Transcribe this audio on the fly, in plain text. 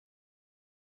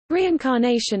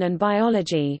Reincarnation and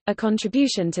Biology, A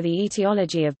Contribution to the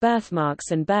Etiology of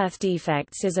Birthmarks and Birth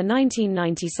Defects is a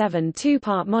 1997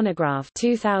 two-part monograph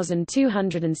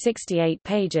 2,268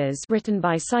 pages written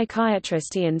by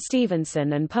psychiatrist Ian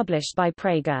Stevenson and published by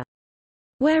Prager.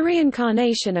 Where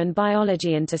Reincarnation and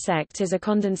Biology Intersect is a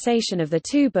condensation of the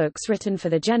two books written for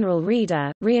the general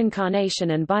reader. Reincarnation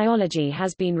and Biology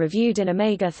has been reviewed in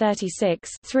Omega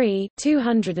 36 3,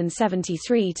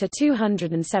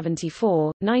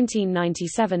 273–274,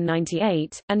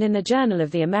 1997–98, and in the Journal of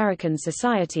the American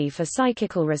Society for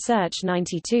Psychical Research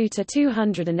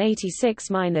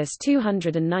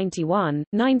 92–286–291,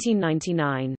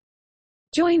 1999.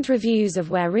 Joint reviews of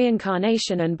Where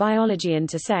Reincarnation and Biology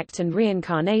Intersect and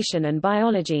Reincarnation and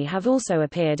Biology have also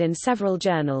appeared in several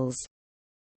journals.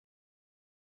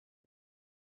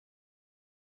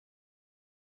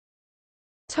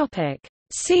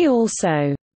 See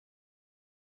also: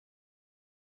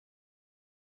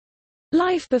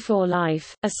 Life before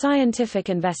life, a scientific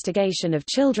investigation of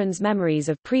children's memories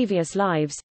of previous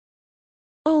lives.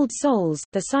 Old souls,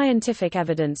 the scientific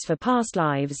evidence for past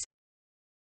lives.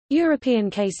 European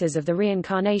cases of the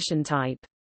reincarnation type.